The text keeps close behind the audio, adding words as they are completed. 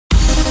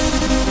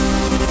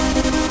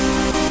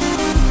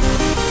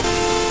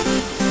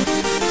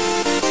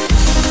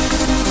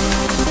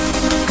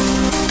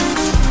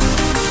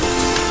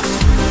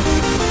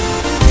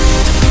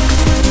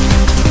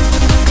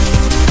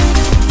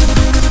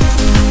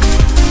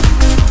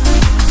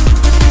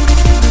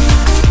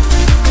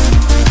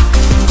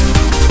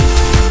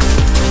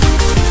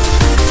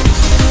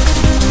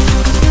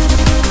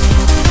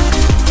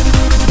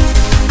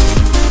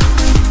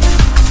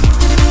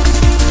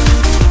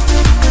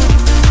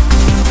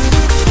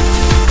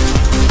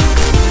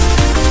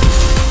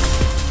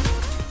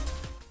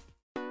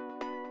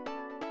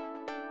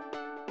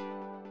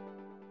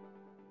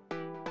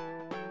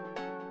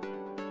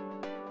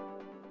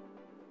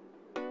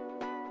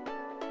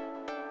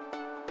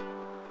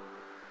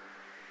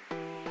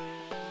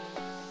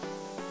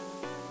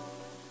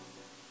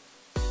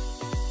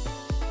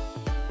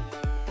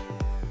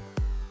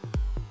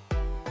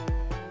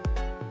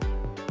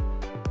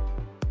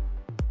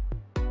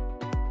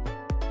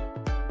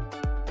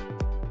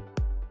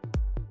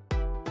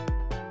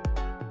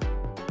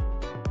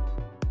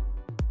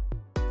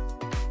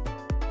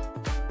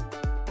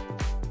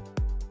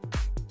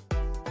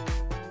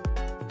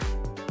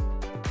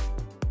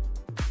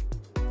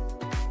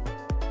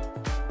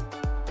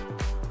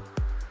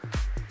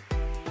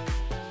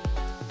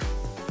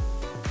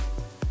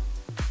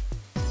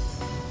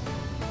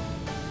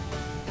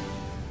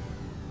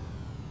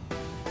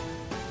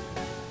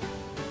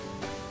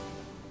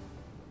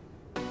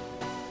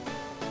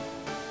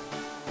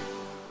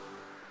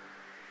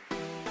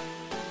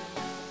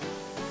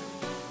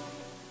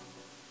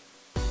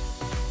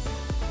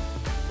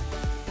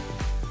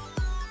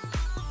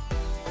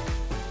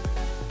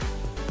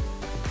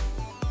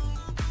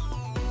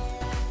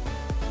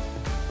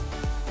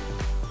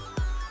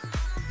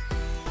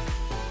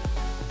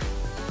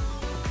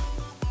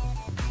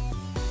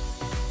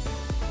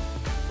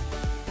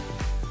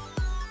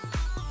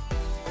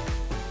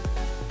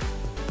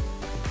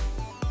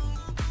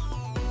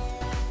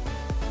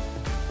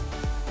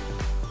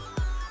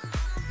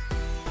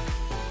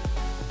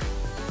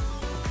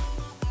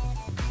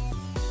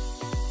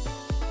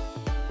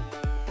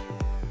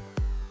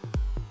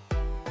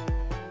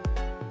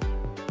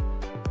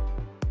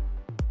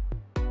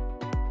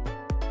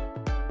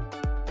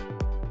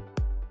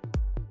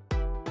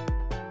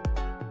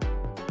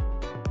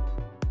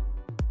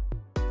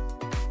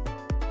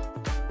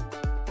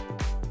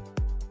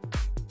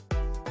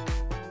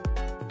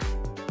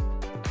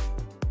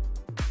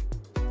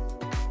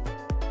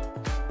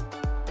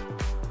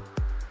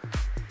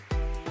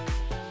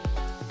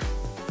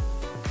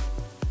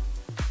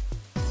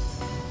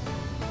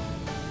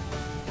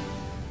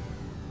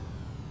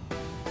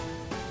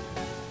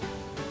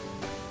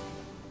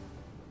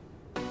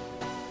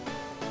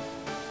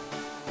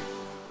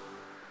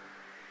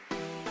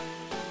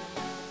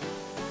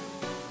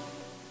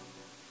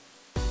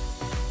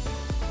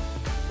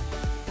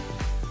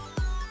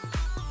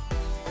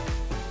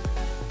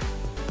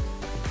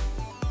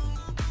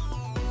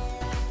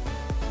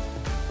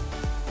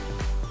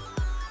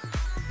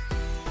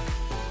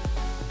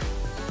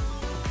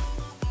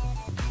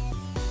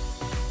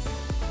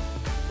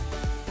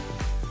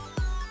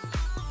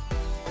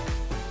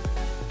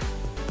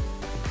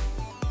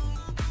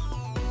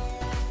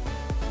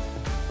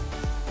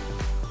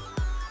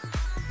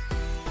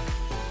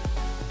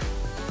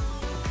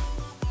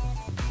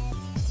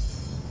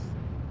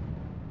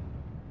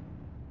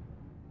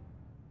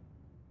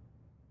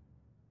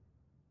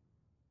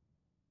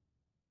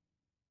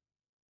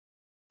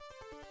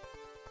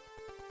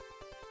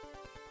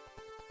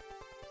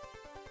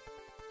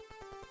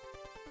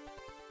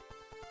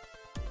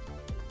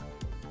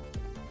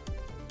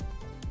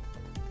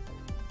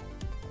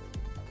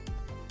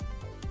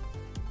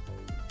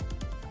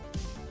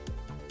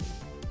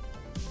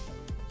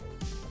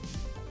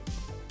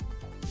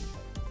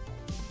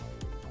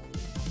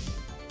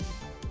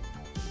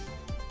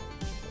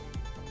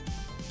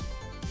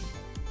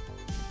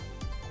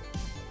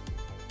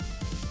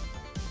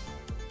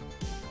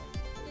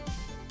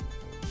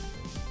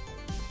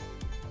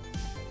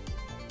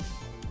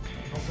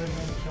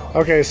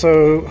Okay,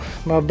 so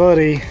my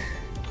buddy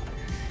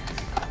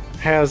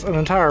has an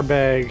entire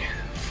bag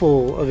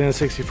full of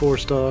N64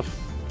 stuff.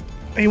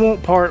 He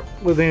won't part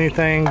with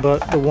anything but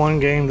the one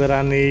game that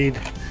I need,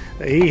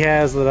 that he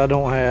has that I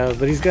don't have.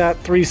 But he's got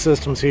 3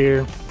 systems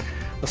here.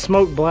 A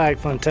Smoke Black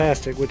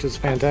Fantastic, which is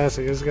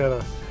fantastic. It's got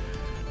a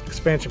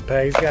expansion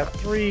pack. He's got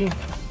 3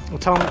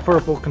 Atomic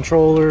Purple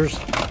controllers,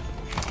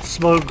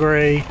 Smoke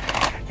Gray,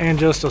 and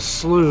just a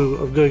slew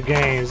of good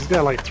games. He's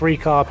got like 3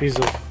 copies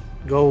of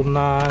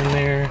GoldenEye in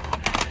there.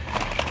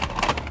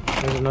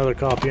 There's another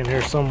copy in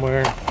here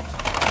somewhere.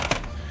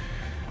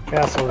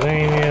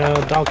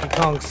 Castlevania, Donkey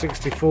Kong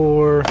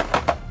 64,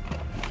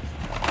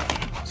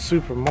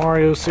 Super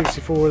Mario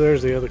 64.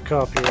 There's the other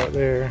copy right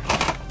there.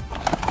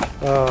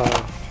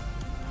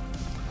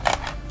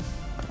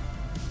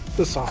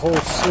 Just a whole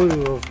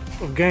slew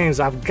of games.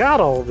 I've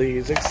got all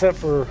these except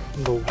for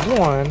the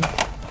one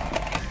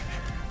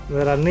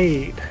that I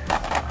need.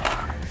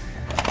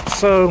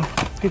 So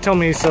he told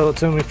me he'd sell it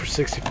to me for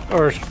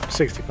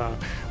 $65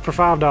 for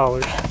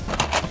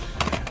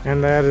 $5,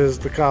 and that is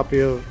the copy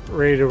of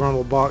Ready to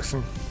Rumble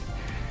Boxing.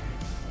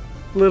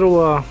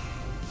 Little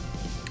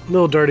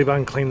dirty, but I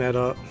can clean that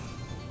up.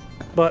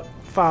 But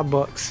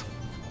 $5.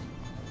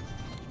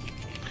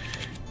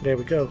 There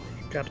we go.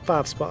 Got the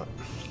 5 spot.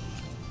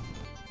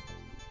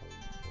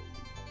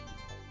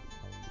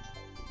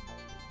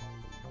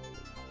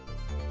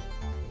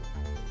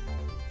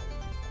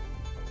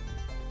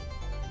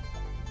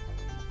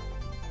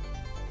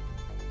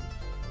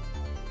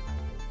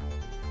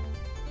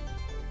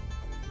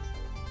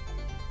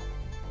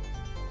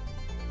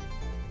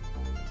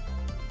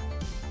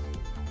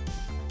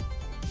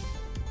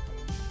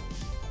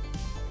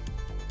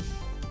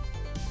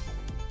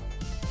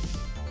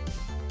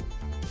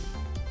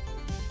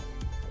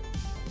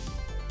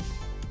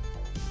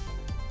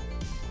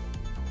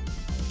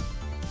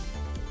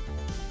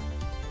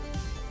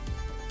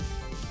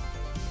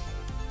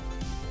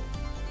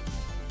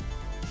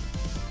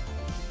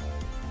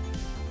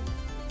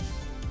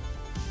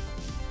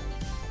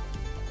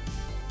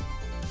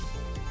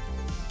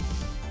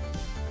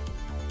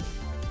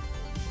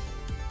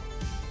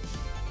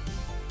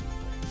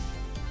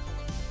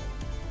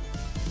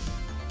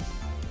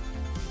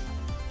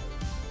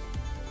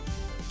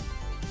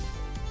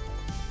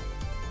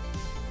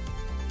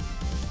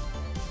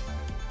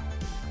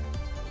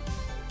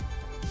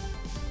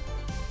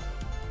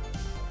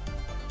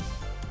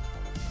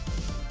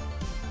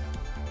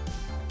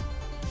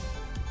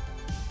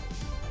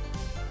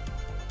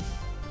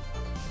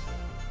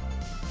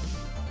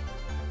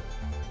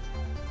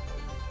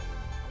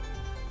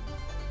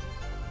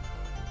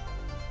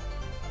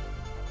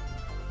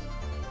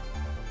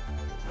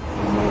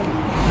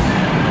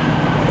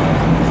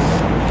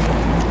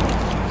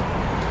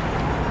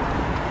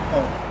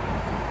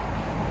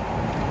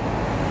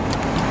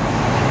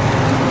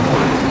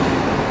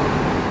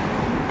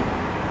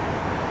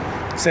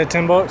 Said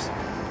 $10.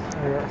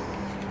 Yeah.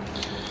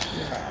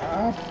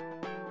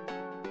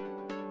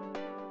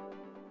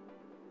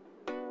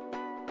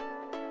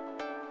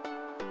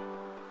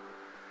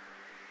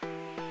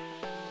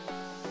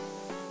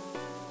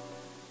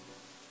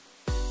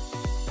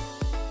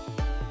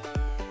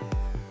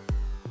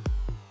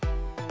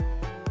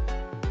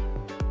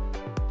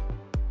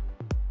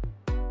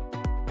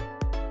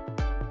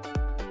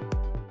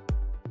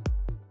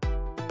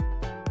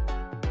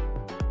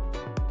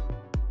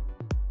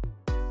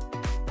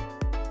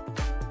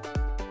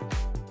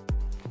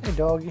 Hey,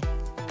 doggy.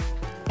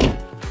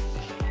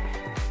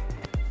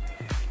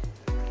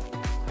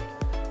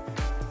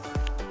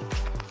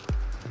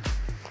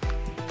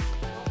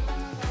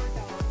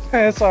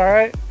 Hey, it's all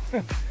right.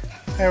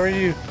 How are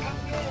you?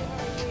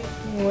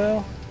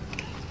 Well.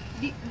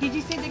 Did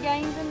you see the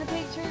games in the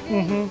picture?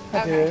 Mm-hmm.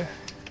 I did.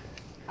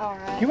 All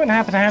right. You wouldn't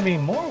happen to have any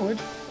more, would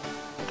you?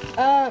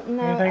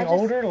 No. Anything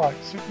older, like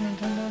Super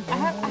Nintendo? I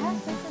have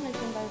Super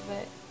Nintendo,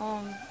 but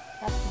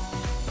that's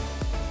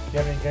fine. You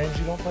have any games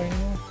you don't play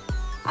anymore?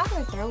 I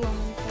could throw them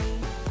and see.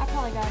 I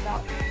probably got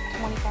about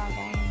 25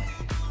 games.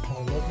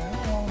 Oh, look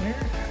now on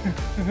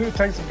here. It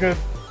takes a good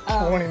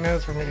 20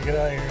 minutes for me to get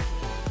out of here.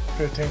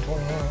 15,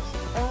 20 minutes.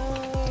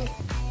 Yeah.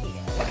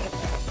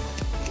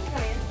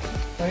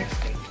 Thanks.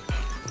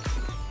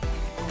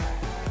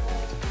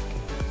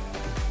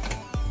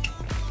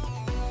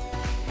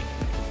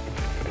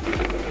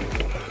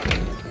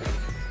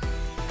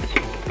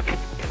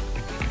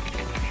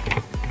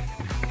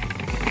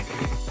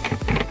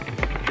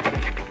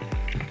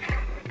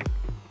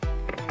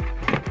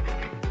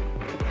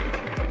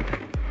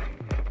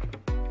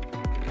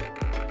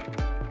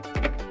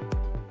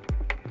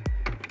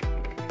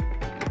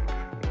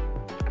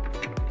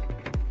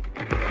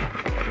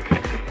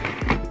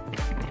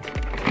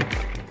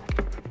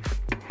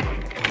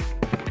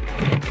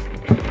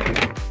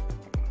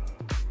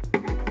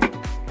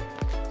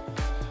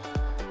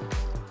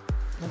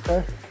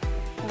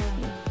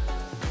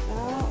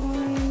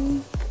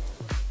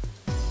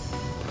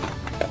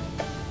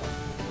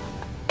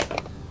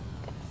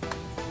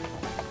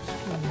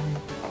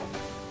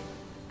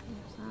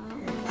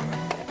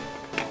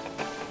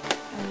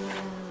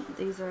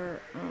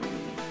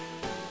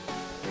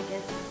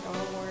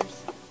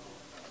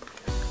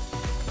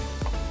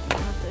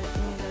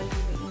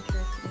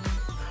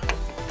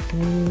 I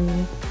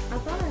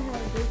thought I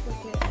had a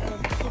duplicate of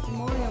Super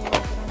Mario World,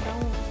 but I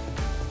don't.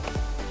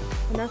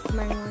 And that's the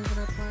main ones that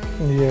I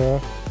play. Yeah. I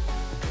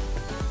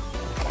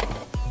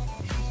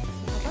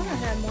thought I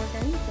had more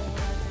games than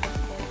what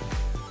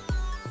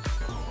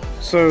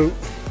I So,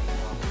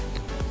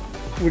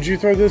 would you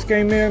throw this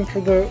game in for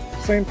the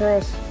same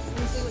price? Let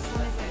me see which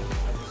one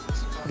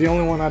is it. The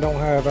only one I don't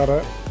have out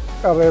of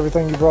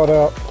everything you brought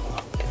out.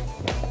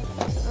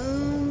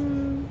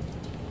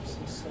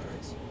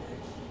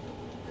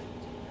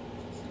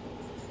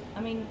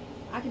 I mean,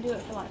 I could do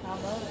it for like $5.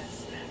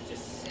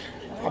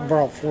 I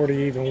brought 40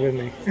 even with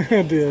me.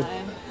 I did.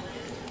 I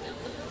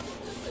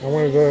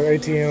went to the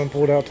ATM and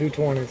pulled out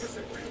 220s.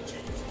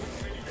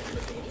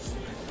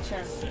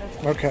 Sure.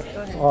 Okay,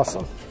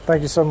 awesome.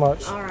 Thank you so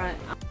much. All right.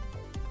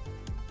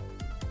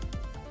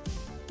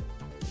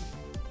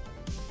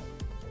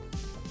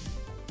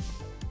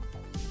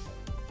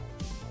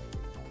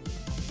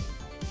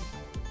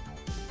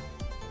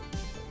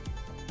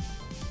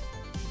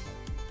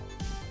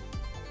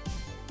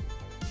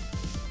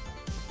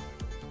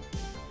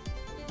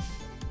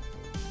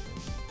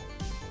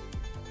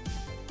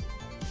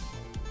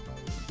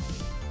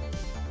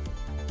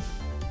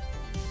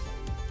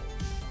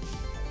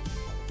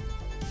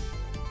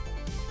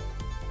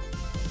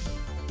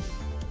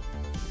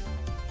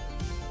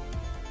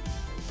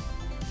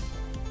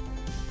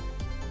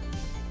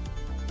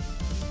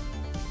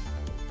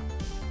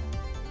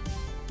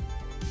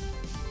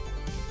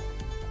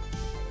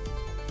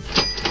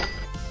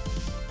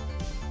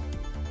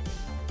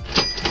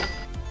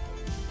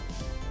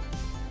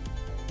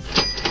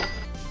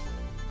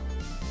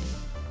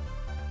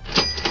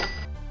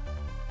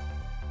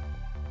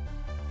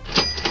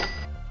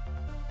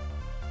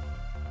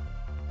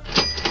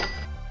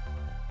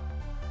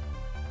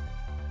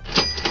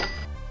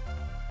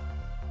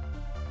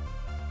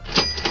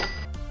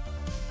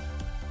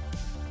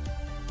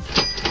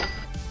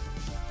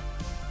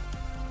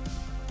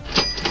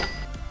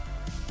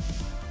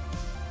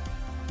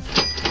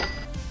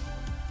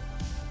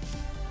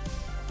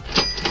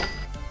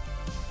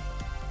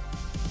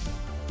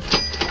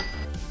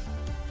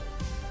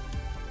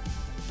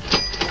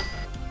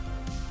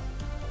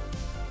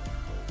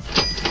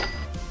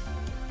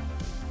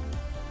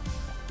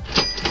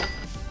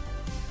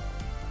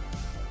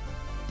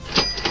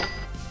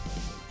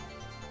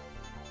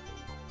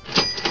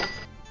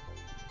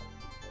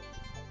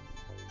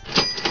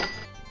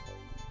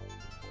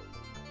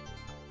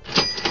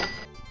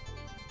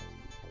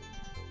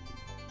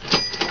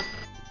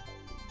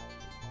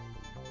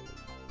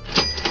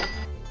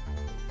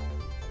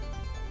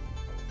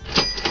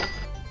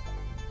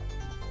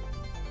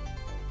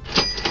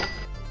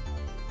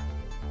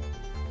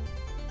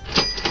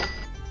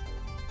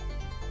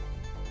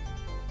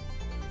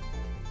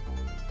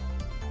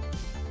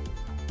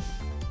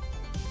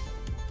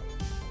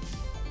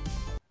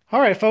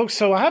 Alright folks,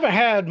 so I haven't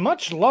had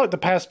much luck the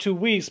past 2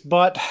 weeks,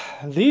 but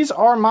these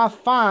are my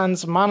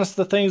finds minus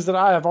the things that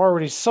I have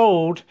already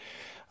sold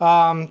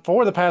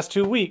for the past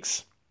 2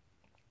 weeks.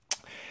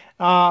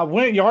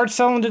 Went yard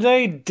selling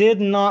today,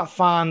 did not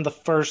find the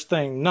first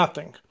thing,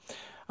 nothing.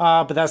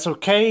 But that's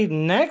okay.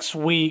 Next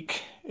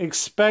week,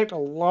 expect a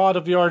lot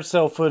of yard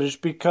sale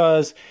footage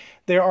because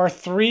there are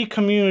 3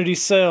 community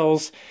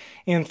sales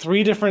in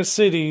 3 different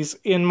cities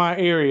in my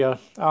area,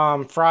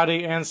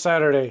 Friday and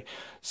Saturday.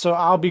 So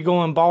I'll be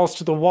going balls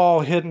to the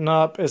wall, hitting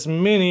up as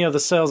many of the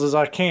sales as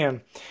I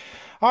can.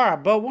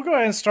 Alright, but we'll go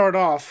ahead and start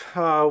off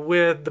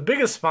with the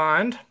biggest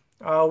find,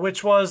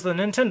 which was the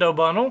Nintendo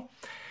bundle.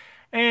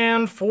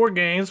 And 4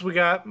 games. We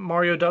got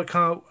Mario Duck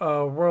Hunt,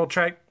 World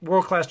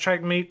Class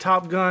Track Meet,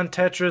 Top Gun,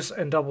 Tetris,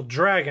 and Double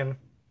Dragon.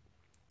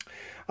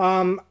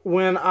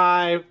 When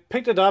I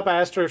picked it up, I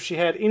asked her if she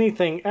had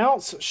anything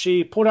else.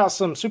 She pulled out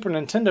some Super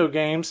Nintendo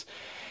games.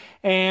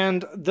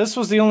 And this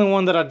was the only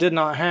one that I did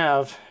not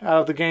have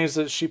out of the games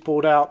that she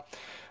pulled out.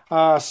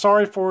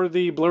 Sorry for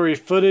the blurry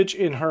footage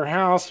in her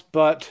house,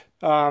 but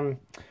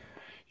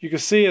you can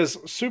see is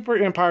Super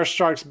Empire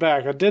Strikes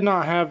Back. I did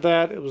not have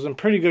that. It was in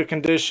pretty good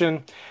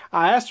condition.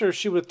 I asked her if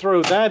she would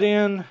throw that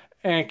in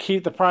and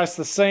keep the price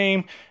the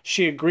same.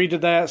 She agreed to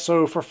that.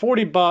 So for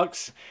 40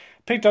 bucks,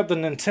 picked up the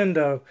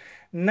Nintendo.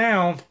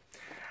 Now,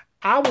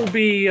 I will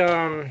be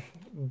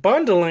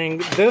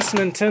bundling this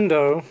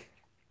Nintendo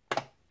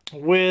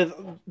with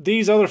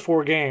these other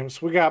 4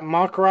 games. We got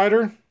Mach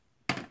Rider,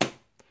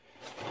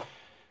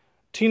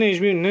 Teenage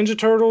Mutant Ninja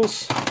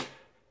Turtles,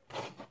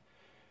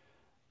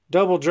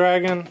 Double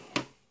Dragon,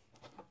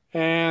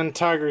 and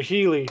Tiger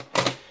Healy.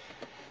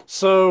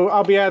 So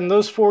I'll be adding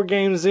those 4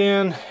 games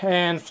in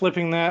and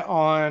flipping that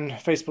on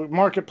Facebook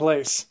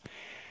Marketplace.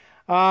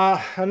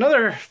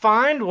 Another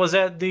find was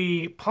at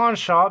the pawn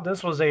shop.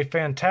 This was a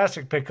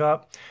fantastic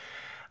pickup.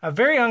 A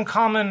very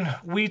uncommon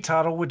Wii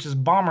title, which is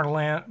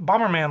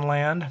Bomberman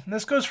Land.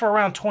 This goes for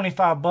around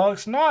 25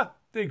 bucks. Not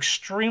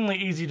extremely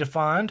easy to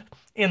find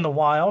in the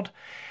wild.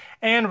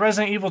 And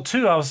Resident Evil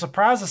 2. I was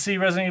surprised to see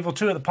Resident Evil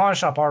 2 at the pawn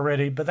shop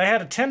already, but they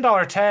had a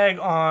 $10 tag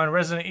on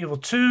Resident Evil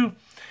 2.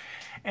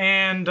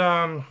 And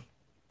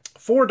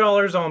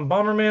 $4 on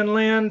Bomberman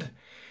Land.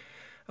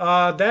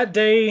 That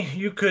day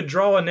you could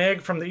draw an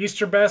egg from the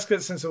Easter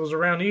basket since it was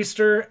around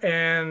Easter,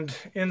 and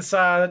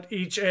inside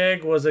each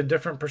egg was a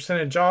different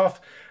percentage off.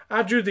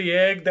 I drew the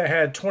egg that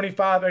had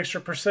 25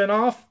 extra%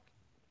 off.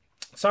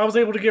 So I was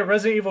able to get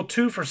Resident Evil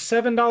 2 for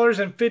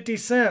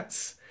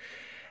 $7.50.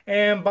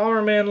 And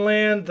Bomberman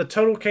Land, the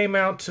total came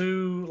out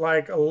to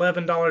like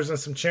 $11 and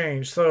some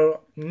change.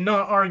 So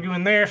not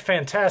arguing there.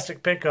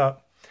 Fantastic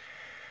pickup.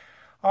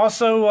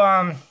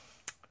 Also,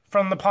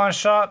 from the pawn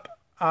shop,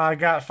 I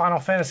got Final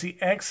Fantasy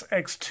X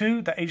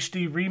X2, the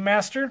HD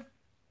remaster.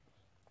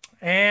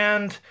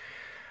 And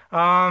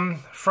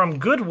from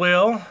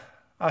Goodwill,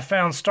 I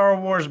found Star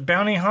Wars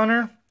Bounty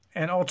Hunter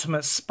and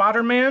Ultimate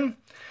Spider-Man.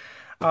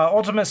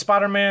 Ultimate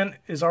Spider-Man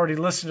is already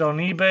listed on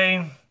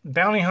eBay.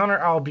 Bounty Hunter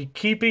I'll be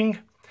keeping.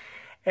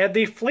 At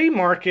the flea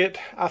market,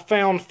 I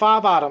found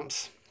 5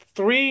 items.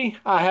 3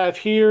 I have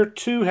here,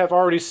 2 have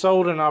already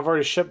sold and I've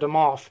already shipped them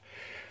off.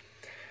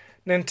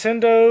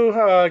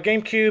 Nintendo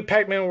GameCube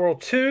Pac-Man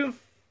World 2,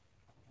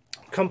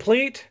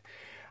 complete.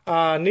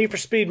 Need for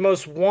Speed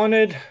Most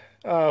Wanted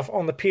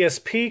on the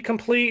PSP,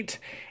 complete.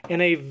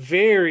 And a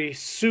very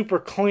super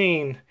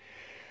clean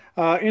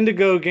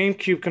Indigo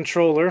GameCube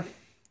controller.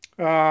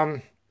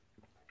 In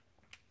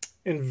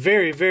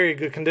very, very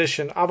good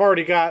condition. I've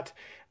already got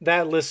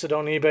that listed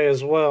on eBay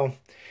as well.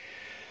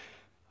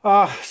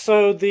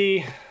 So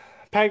the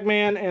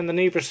Pac-Man and the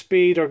Need for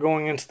Speed are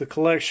going into the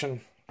collection.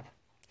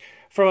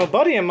 From a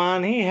buddy of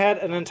mine, he had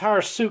an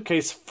entire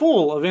suitcase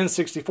full of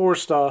N64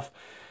 stuff.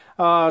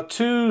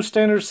 2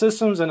 standard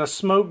systems and a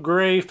smoke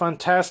gray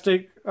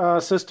fantastic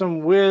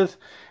system with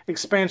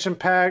expansion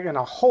pack and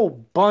a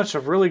whole bunch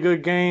of really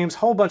good games,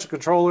 whole bunch of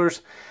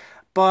controllers.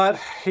 But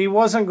he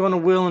wasn't going to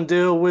wheel and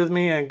deal with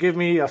me and give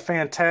me a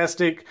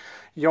fantastic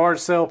yard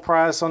sale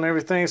price on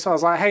everything. So I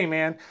was like, hey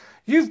man,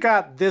 you've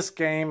got this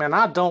game and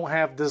I don't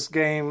have this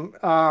game.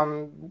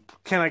 Can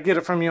I get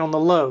it from you on the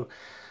low?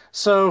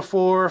 So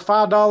for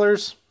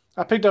 $5,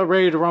 I picked up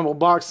Ready to Rumble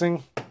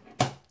Boxing.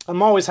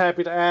 I'm always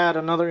happy to add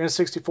another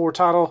N64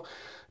 title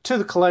to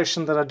the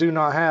collection that I do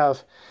not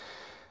have.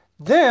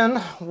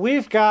 Then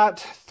we've got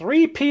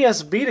 3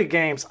 PS Vita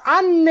games.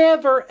 I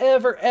never,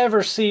 ever,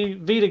 ever see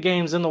Vita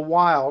games in the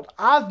wild.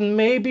 I've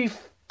maybe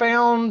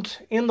found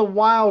in the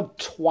wild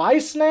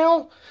twice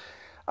now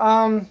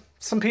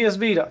some PS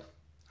Vita.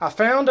 I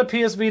found a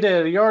PS Vita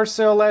at a yard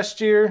sale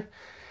last year,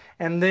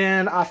 and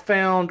then I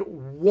found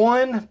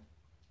 2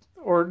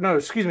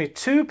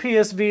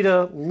 PS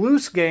Vita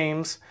loose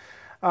games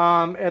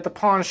at the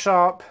pawn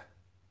shop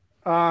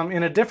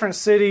in a different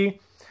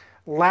city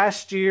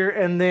last year,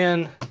 and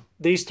then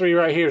these 3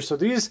 right here. So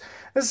this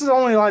is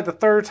only like the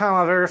 3rd time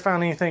I've ever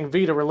found anything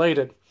Vita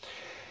related.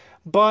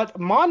 But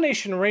Mod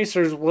Nation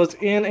Racers was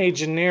in a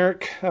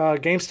generic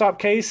GameStop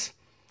case.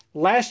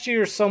 Last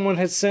year someone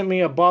had sent me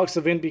a box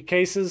of NB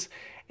cases,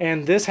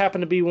 and this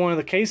happened to be one of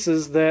the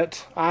cases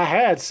that I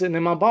had sitting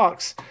in my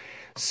box.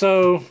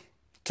 So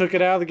took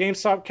it out of the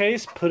GameStop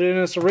case, put it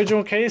in its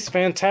original case.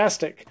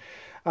 Fantastic.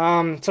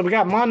 So we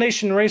got Mod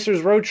Nation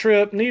Racers Road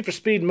Trip, Need for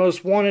Speed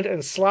Most Wanted,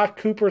 and Sly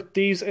Cooper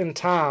Thieves in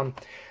Time.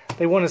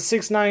 They wanted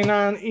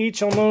 $6.99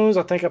 each on those.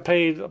 I think I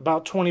paid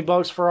about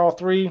 $20 for all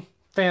 3.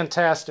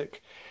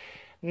 Fantastic.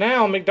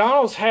 Now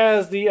McDonald's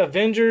has the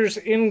Avengers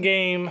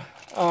in-game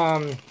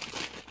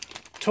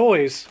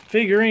toys,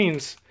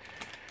 figurines.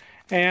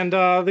 And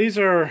these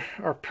are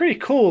pretty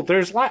cool.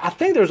 I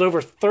think there's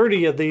over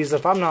 30 of these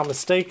if I'm not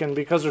mistaken,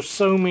 because there's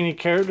so many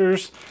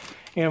characters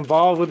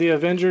involved with the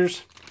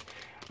Avengers.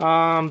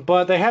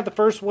 But they had the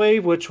first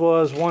wave, which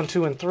was 1,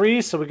 2, and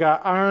 3. So we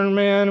got Iron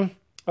Man,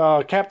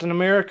 Captain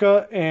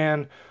America,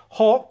 and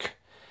Hulk.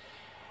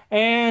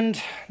 And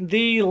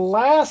the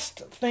last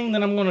thing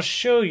that I'm going to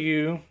show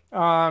you,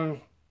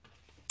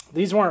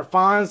 these weren't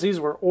finds, these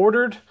were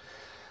ordered.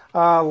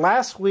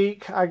 Last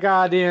week I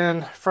got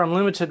in from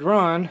Limited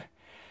Run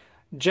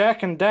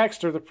Jak and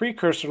Daxter, the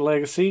Precursor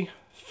Legacy.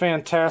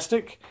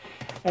 Fantastic.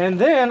 And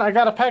then I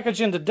got a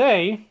package in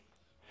today,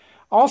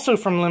 also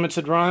from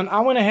Limited Run. I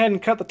went ahead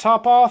and cut the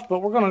top off,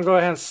 but we're going to go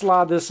ahead and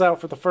slide this out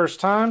for the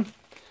first time.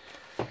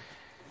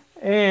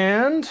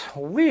 And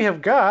we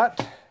have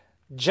got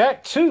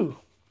Jak 2.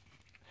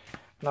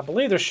 And I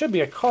believe there should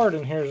be a card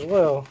in here as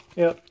well.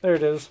 Yep, there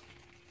it is.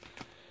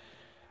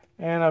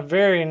 And a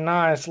very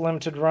nice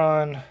Limited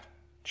Run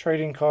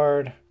trading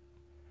card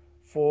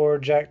for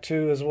Jak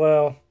 2 as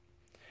well.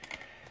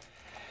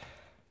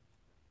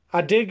 I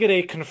did get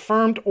a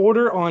confirmed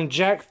order on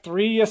Jak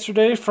 3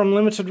 yesterday from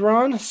Limited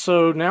Run,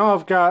 so now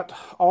I've got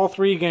all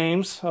 3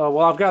 games. Well,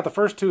 I've got the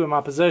first 2 in my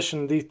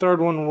possession. The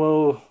third one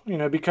will,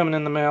 be coming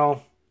in the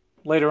mail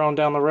later on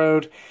down the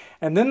road.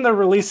 And then they're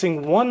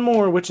releasing one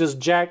more, which is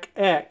Jak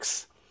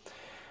X.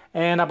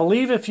 And I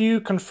believe if you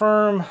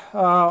confirm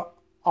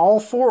all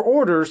 4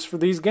 orders for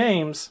these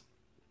games,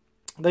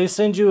 they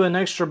send you an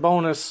extra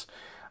bonus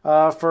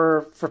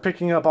for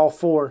picking up all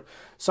 4.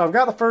 So I've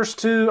got the first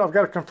 2. I've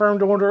got a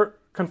confirmed order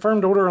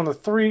on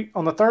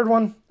the third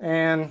one,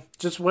 and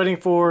just waiting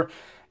for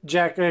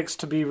Jak X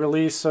to be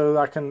released so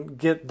I can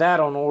get that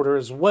on order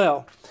as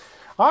well.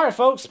 Alright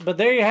folks, but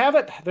there you have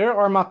it. There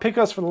are my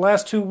pickups for the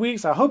last 2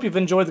 weeks. I hope you've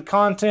enjoyed the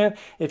content.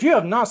 If you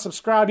have not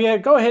subscribed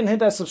yet, go ahead and hit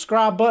that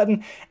subscribe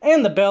button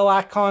and the bell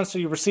icon so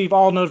you receive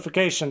all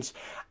notifications.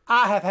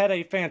 I have had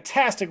a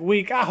fantastic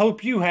week. I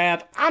hope you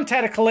have. I'm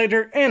Tatted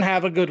Collector, and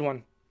have a good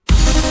one.